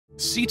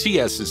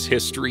CTS's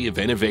history of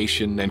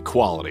innovation and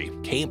quality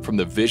came from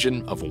the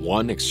vision of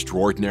one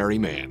extraordinary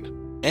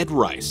man. Ed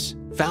Rice,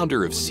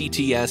 founder of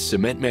CTS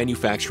Cement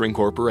Manufacturing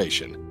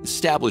Corporation,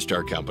 established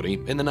our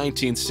company in the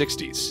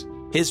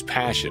 1960s. His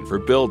passion for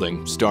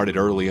building started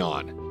early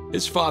on.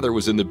 His father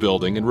was in the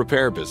building and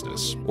repair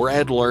business, where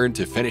Ed learned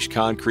to finish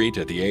concrete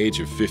at the age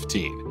of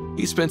 15.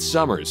 He spent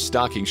summers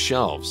stocking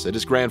shelves at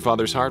his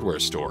grandfather's hardware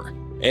store.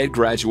 Ed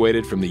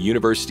graduated from the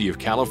University of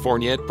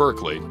California at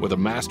Berkeley with a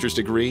master's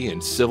degree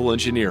in civil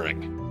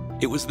engineering.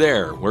 It was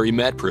there where he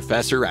met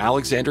Professor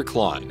Alexander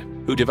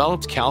Klein, who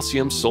developed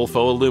calcium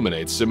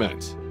sulfoaluminate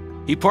cement.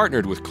 He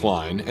partnered with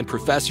Klein and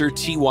Professor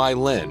T.Y.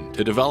 Lin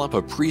to develop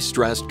a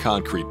pre-stressed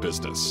concrete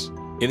business.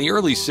 In the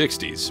early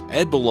 60s,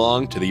 Ed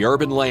belonged to the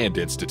Urban Land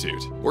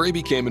Institute, where he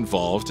became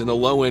involved in the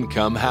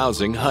low-income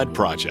housing HUD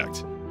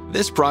project.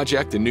 This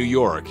project in New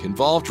York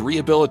involved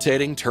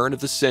rehabilitating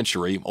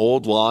turn-of-the-century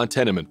old law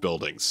tenement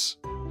buildings.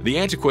 The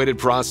antiquated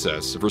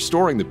process of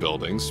restoring the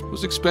buildings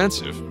was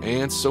expensive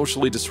and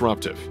socially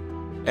disruptive.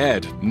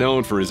 Ed,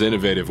 known for his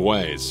innovative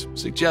ways,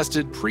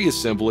 suggested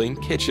pre-assembling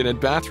kitchen and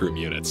bathroom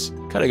units,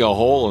 cutting a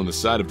hole in the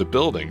side of the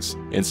buildings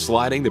and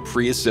sliding the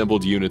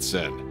pre-assembled units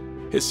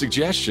in. His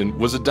suggestion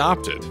was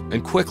adopted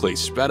and quickly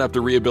sped up the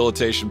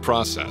rehabilitation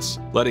process,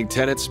 letting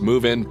tenants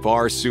move in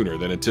far sooner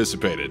than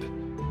anticipated.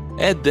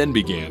 Ed then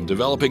began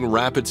developing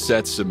rapid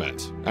set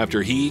cement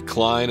after he,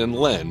 Klein, and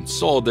Lin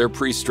sold their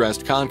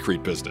pre-stressed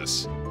concrete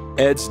business.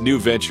 Ed's new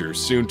venture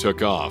soon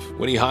took off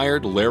when he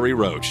hired Larry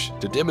Roach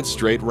to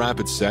demonstrate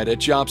rapid set at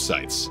job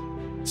sites.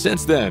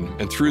 Since then,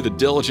 and through the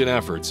diligent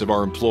efforts of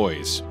our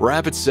employees,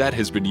 rapid set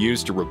has been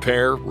used to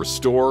repair,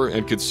 restore,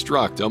 and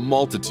construct a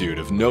multitude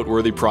of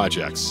noteworthy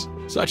projects,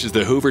 such as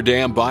the Hoover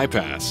Dam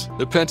Bypass,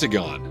 the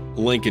Pentagon,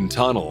 Lincoln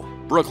Tunnel,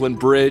 Brooklyn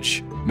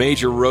Bridge,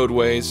 major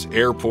roadways,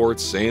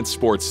 airports, and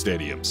sports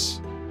stadiums.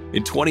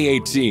 In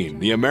 2018,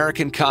 the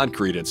American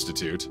Concrete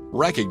Institute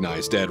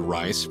recognized Ed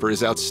Rice for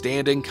his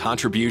outstanding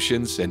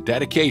contributions and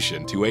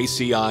dedication to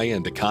ACI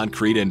and the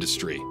concrete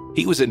industry.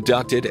 He was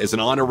inducted as an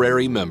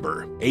honorary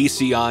member,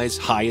 ACI's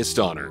highest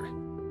honor.